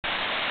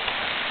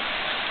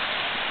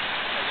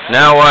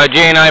Now,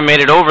 Jay and I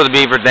made it over the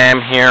Beaver Dam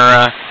here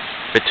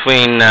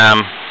between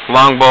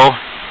Longbow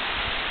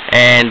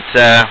and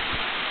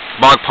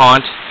Bog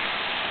Pond.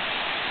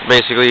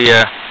 Basically,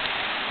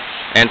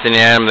 Anthony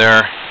and Adam,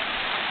 they're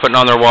putting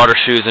on their water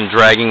shoes and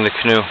dragging the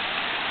canoe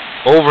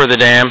over the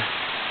dam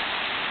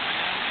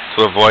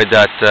to avoid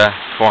that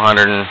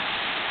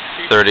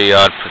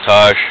 430-odd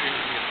portage,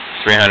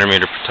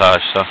 300-meter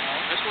portage. So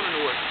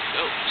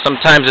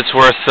sometimes it's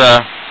worth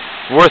a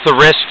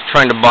risk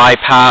trying to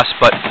bypass,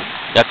 but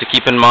you have to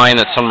keep in mind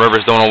that some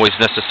rivers don't always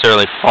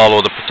necessarily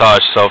follow the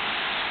portage. So,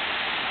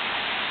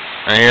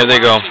 and here they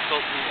go.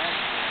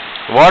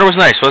 The water was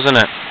nice, wasn't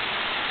it?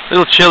 A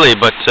little chilly,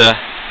 but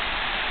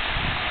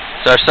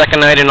it's our second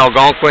night in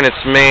Algonquin.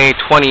 It's May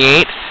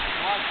 28th.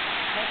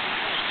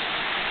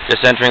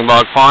 Just entering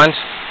Bog Pond.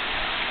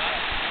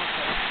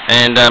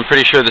 And I'm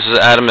pretty sure this is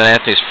Adam and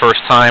Anthony's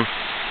first time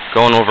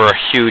going over a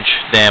huge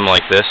dam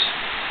like this.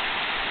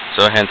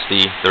 So hence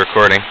the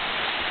recording.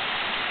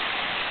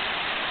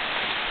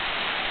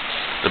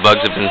 The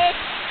bugs have been...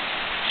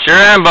 Sure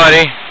am,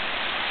 buddy.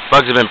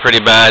 Bugs have been pretty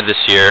bad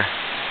this year,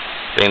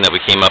 being that we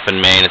came up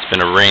in May and it's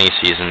been a rainy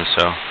season,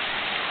 so...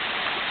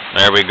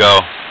 There we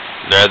go.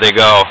 There they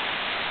go.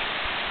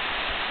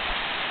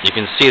 You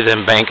can see the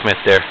embankment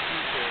there.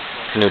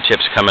 Canoe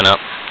tips coming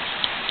up.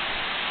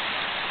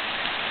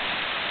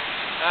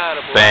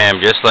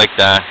 Bam, just like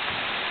that.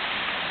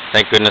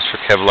 Thank goodness for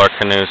Kevlar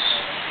canoes.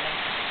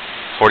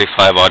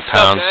 45-odd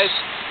pounds.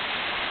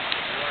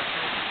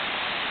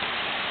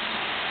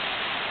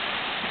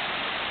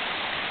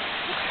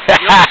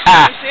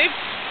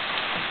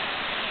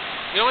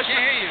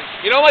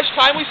 You know how much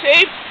time we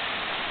saved?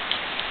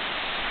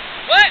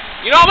 What?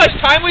 You know how much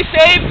time we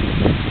saved?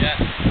 Yeah.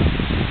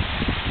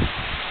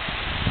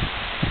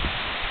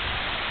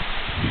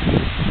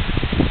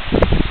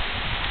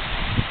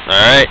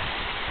 Alright.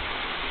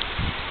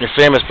 You're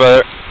famous,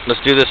 brother.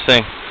 Let's do this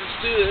thing.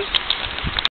 Let's do this.